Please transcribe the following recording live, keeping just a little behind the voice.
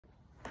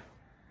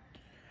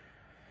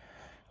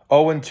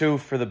0-2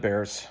 for the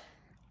Bears.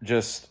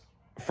 Just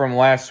from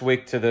last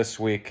week to this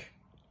week.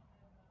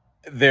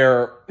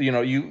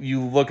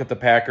 You look at the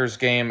Packers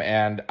game,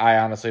 and I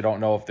honestly don't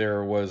know if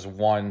there was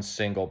one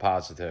single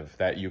positive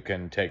that you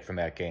can take from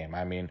that game.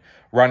 I mean,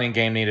 running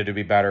game needed to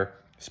be better,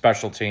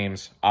 special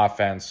teams,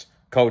 offense,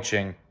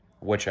 coaching,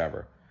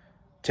 whichever.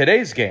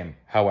 Today's game,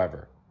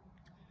 however,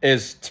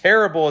 as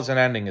terrible as an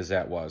ending as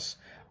that was,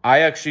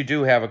 I actually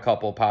do have a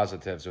couple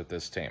positives with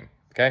this team,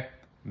 okay?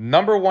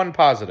 Number one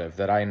positive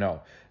that I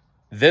know,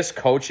 this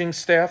coaching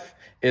staff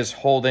is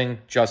holding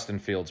Justin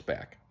Fields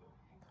back.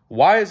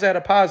 Why is that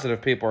a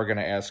positive, people are going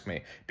to ask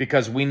me?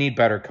 Because we need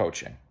better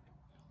coaching.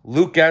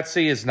 Luke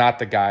Getsy is not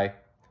the guy.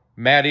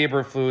 Matt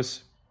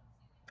Eberflus,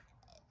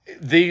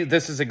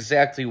 this is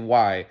exactly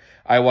why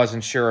I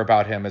wasn't sure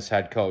about him as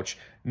head coach.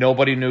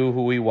 Nobody knew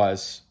who he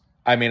was.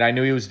 I mean, I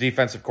knew he was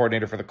defensive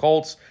coordinator for the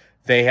Colts.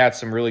 They had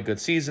some really good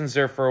seasons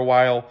there for a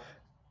while.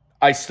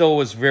 I still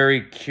was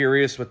very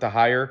curious with the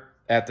hire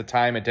at the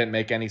time. It didn't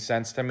make any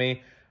sense to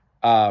me.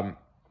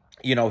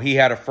 He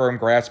had a firm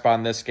grasp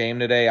on this game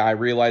today. I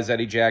realized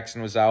Eddie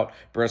Jackson was out.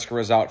 Brisker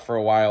was out for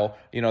a while.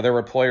 There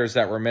were players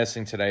that were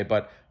missing today,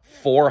 but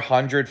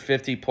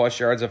 450-plus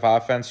yards of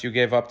offense you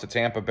gave up to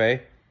Tampa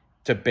Bay,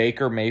 to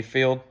Baker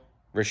Mayfield,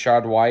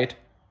 Rachaad White,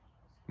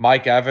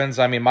 Mike Evans.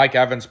 I mean, Mike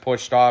Evans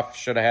pushed off,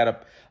 should have had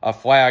a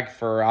flag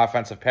for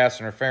offensive pass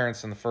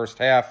interference in the first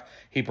half.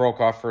 He broke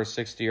off for a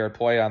 60-yard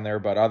play on there,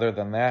 but other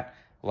than that,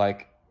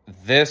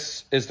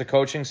 this is the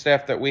coaching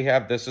staff that we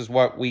have. This is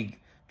what we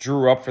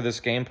drew up for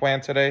this game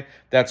plan today.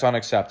 That's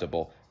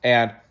unacceptable.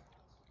 And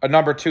a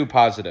number two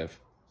positive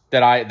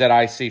that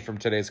I see from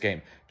today's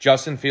game,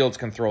 Justin Fields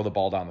can throw the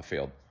ball down the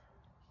field.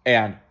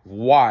 And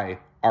why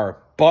our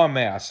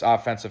bum-ass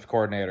offensive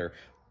coordinator,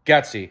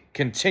 Getsy,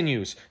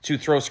 continues to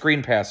throw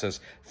screen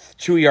passes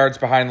 2 yards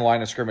behind the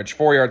line of scrimmage,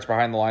 4 yards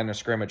behind the line of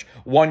scrimmage,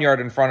 1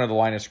 yard in front of the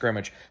line of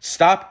scrimmage.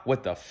 Stop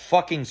with the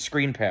fucking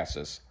screen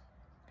passes.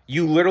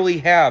 You literally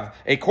have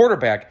a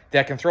quarterback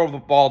that can throw the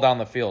ball down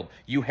the field.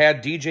 You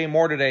had DJ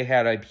Moore today,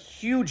 had a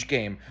huge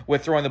game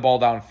with throwing the ball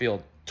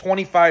downfield.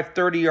 25,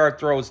 30-yard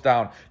throws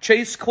down.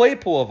 Chase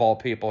Claypool, of all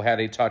people, had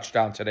a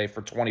touchdown today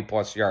for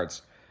 20-plus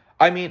yards.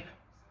 I mean,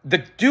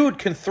 the dude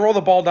can throw the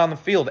ball down the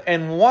field.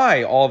 And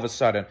why, all of a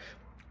sudden?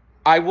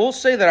 I will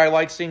say that I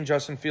like seeing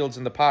Justin Fields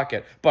in the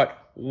pocket,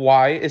 but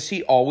why is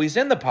he always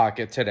in the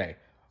pocket today?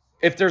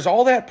 If there's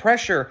all that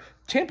pressure,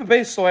 Tampa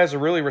Bay still has a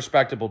really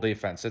respectable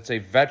defense. It's a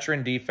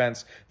veteran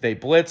defense. They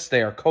blitz.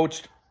 They are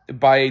coached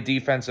by a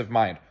defensive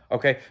mind.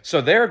 Okay,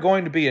 so they're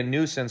going to be a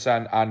nuisance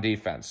on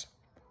defense.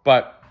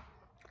 But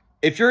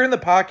if you're in the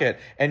pocket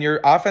and your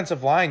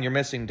offensive line, you're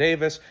missing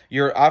Davis,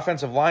 your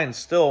offensive line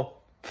still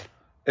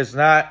is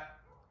not,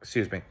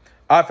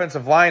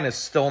 offensive line is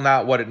still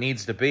not what it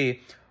needs to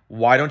be.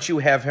 Why don't you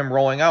have him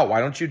rolling out? Why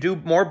don't you do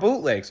more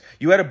bootlegs?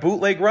 You had a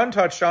bootleg run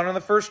touchdown on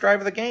the first drive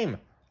of the game.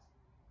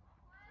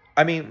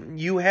 I mean,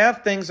 you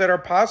have things that are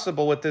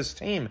possible with this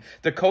team.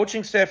 The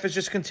coaching staff is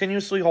just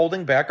continuously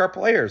holding back our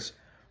players.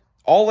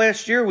 All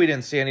last year, we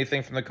didn't see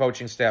anything from the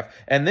coaching staff.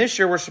 And this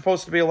year, we're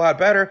supposed to be a lot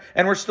better,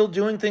 and we're still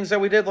doing things that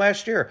we did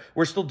last year.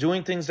 We're still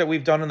doing things that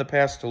we've done in the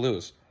past to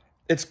lose.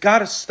 It's got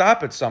to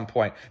stop at some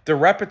point. The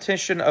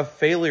repetition of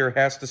failure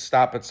has to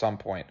stop at some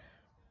point.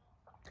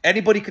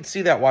 Anybody could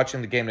see that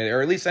watching the game today,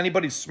 or at least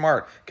anybody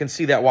smart can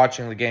see that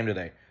watching the game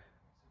today.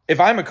 If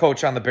I'm a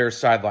coach on the Bears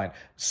sideline,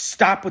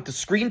 stop with the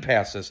screen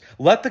passes.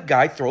 Let the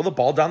guy throw the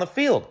ball down the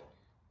field.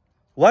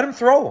 Let him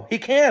throw. He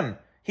can.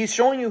 He's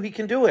showing you he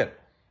can do it.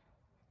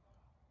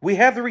 We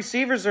have the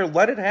receivers there.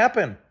 Let it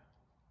happen.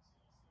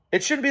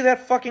 It shouldn't be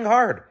that fucking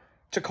hard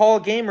to call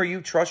a game where you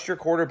trust your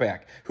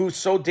quarterback, who's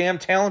so damn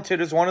talented,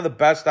 is one of the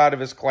best out of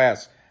his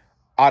class,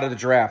 out of the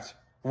draft,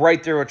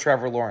 right there with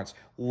Trevor Lawrence.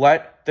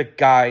 Let the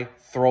guy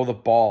throw the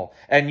ball.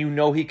 And you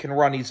know he can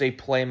run. He's a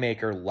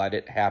playmaker. Let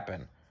it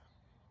happen.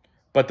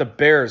 But the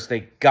Bears,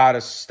 they got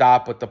to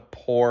stop with the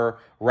poor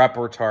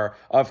repertoire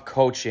of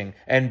coaching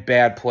and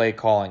bad play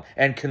calling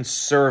and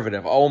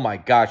conservative. Oh, my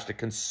gosh, the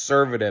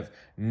conservative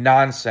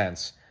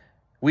nonsense.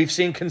 We've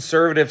seen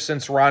conservative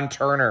since Ron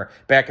Turner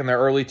back in the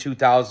early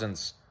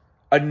 2000s.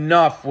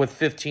 Enough with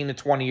 15 to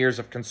 20 years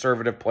of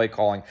conservative play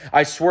calling.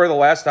 I swear the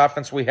last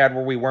offense we had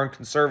where we weren't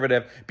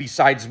conservative,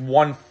 besides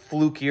one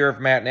fluke year of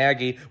Matt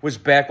Nagy, was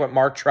back with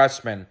Mark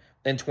Trestman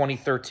in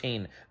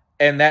 2013.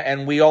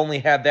 And we only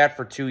had that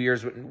for 2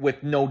 years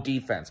with no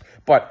defense.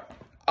 But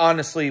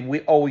honestly,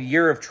 a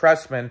year of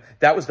Trestman,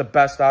 that was the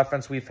best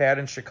offense we've had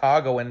in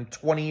Chicago in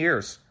 20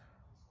 years.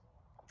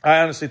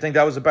 I honestly think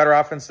that was a better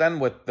offense than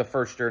with the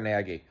first year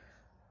Nagy.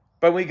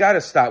 But we got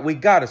to stop. We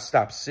got to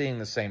stop seeing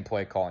the same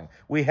play calling.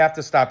 We have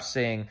to stop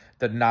seeing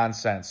the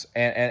nonsense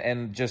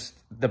and just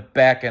the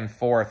back and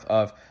forth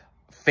of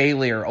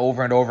failure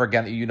over and over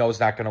again that you know is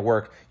not going to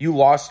work. You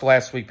lost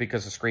last week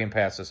because of screen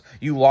passes.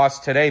 You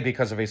lost today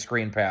because of a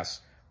screen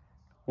pass.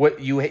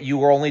 You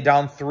were only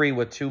down 3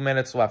 with 2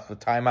 minutes left with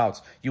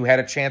timeouts. You had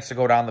a chance to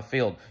go down the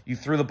field. You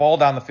threw the ball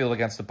down the field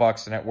against the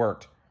Bucs and it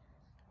worked.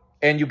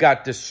 And you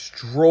got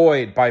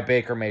destroyed by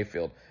Baker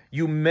Mayfield.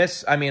 You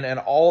miss, I mean, and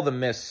all the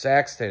missed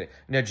sacks today.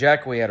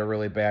 Najekwe had a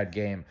really bad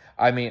game.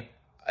 I mean,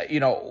 you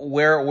know,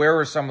 where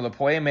were some of the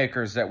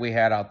playmakers that we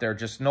had out there?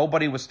 Just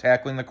nobody was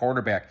tackling the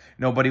quarterback.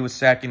 Nobody was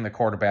sacking the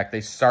quarterback.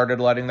 They started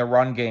letting the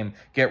run game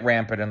get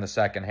rampant in the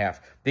second half.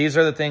 These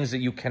are the things that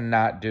you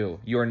cannot do.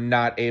 You're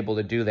not able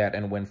to do that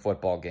and win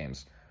football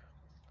games.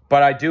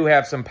 But I do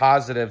have some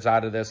positives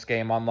out of this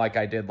game, unlike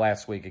I did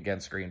last week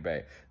against Green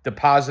Bay. The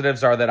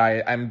positives are that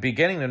I'm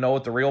beginning to know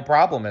what the real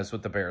problem is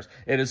with the Bears.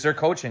 It is their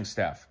coaching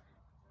staff.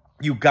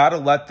 You got to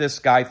let this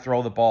guy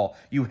throw the ball.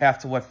 You have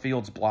to let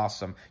Fields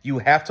blossom. You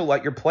have to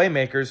let your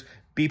playmakers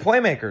be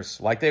playmakers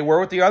like they were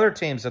with the other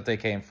teams that they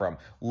came from.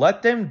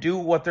 Let them do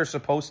what they're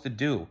supposed to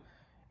do.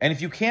 And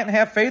if you can't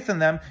have faith in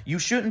them, you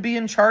shouldn't be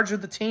in charge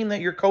of the team that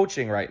you're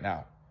coaching right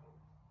now.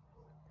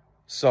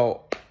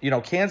 So, you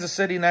know, Kansas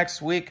City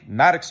next week,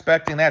 not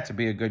expecting that to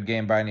be a good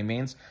game by any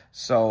means.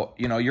 So,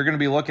 you know, you're going to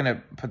be looking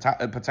at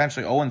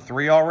potentially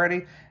 0-3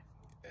 already.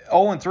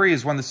 0-3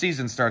 is when the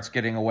season starts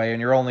getting away and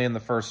you're only in the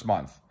first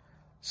month.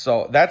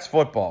 So that's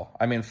football.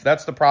 I mean,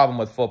 that's the problem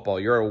with football.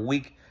 You're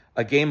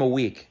a game a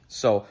week.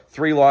 So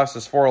 3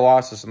 losses, 4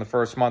 losses in the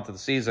first month of the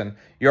season.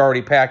 You're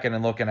already packing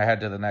and looking ahead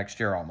to the next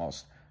year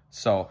almost.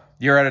 So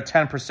you're at a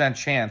 10%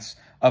 chance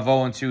of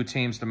 0-2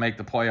 teams to make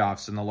the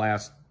playoffs in the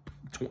last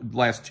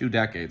 2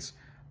 decades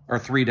or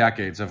 3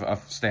 decades of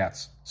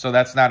stats. So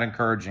that's not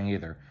encouraging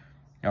either.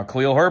 You know,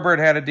 Khalil Herbert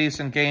had a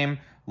decent game.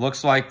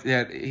 Looks like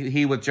that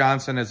he with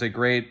Johnson is a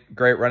great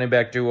running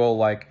back duo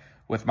like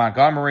with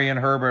Montgomery and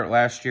Herbert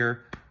last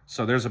year.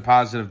 So there's a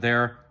positive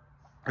there.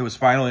 It was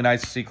finally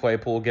nice to see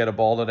Claypool get a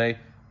ball today,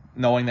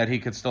 knowing that he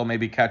could still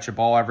maybe catch a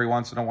ball every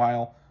once in a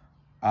while.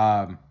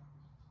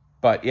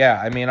 But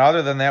yeah, I mean,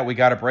 other than that, we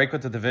got a break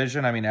with the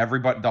division. I mean,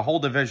 the whole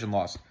division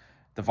lost.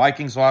 The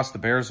Vikings lost, the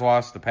Bears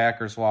lost, the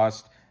Packers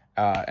lost,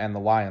 and the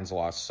Lions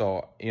lost.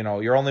 So, you know,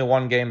 you're only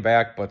 1 game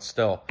back, but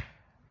still,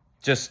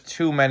 just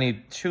too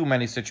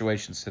many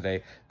situations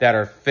today that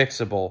are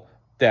fixable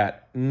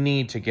that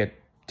need to get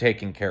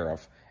taken care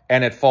of.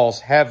 And it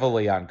falls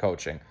heavily on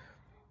coaching.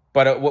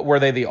 But were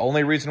they the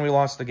only reason we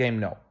lost the game?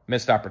 No.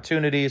 Missed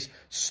opportunities,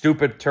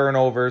 stupid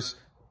turnovers,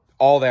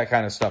 all that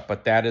kind of stuff.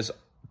 But that is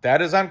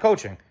on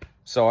coaching.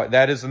 So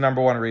that is the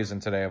 #1 reason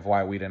today of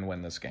why we didn't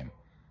win this game.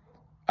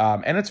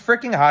 And it's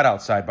freaking hot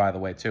outside, by the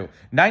way, too.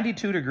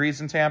 92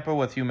 degrees in Tampa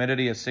with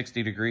humidity of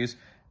 60 degrees.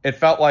 It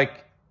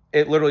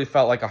literally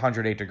felt like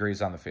 108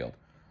 degrees on the field.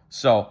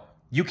 So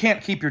you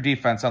can't keep your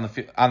defense on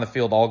the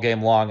field all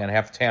game long and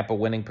have Tampa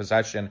winning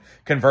possession,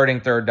 converting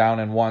 3rd down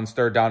and 1s,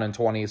 3rd down and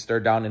 20s,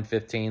 3rd down and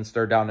 15s,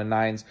 3rd down and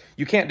 9s.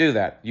 You can't do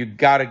that. You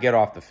got to get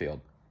off the field.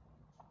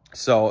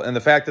 So, and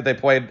the fact that they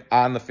played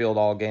on the field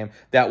all game,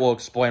 that will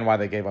explain why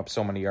they gave up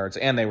so many yards,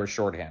 and they were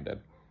shorthanded.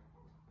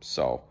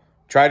 So,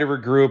 try to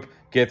regroup,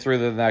 get through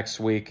the next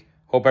week.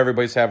 Hope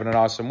everybody's having an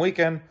awesome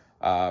weekend.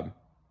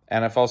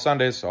 NFL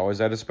Sundays,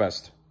 always at its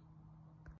best.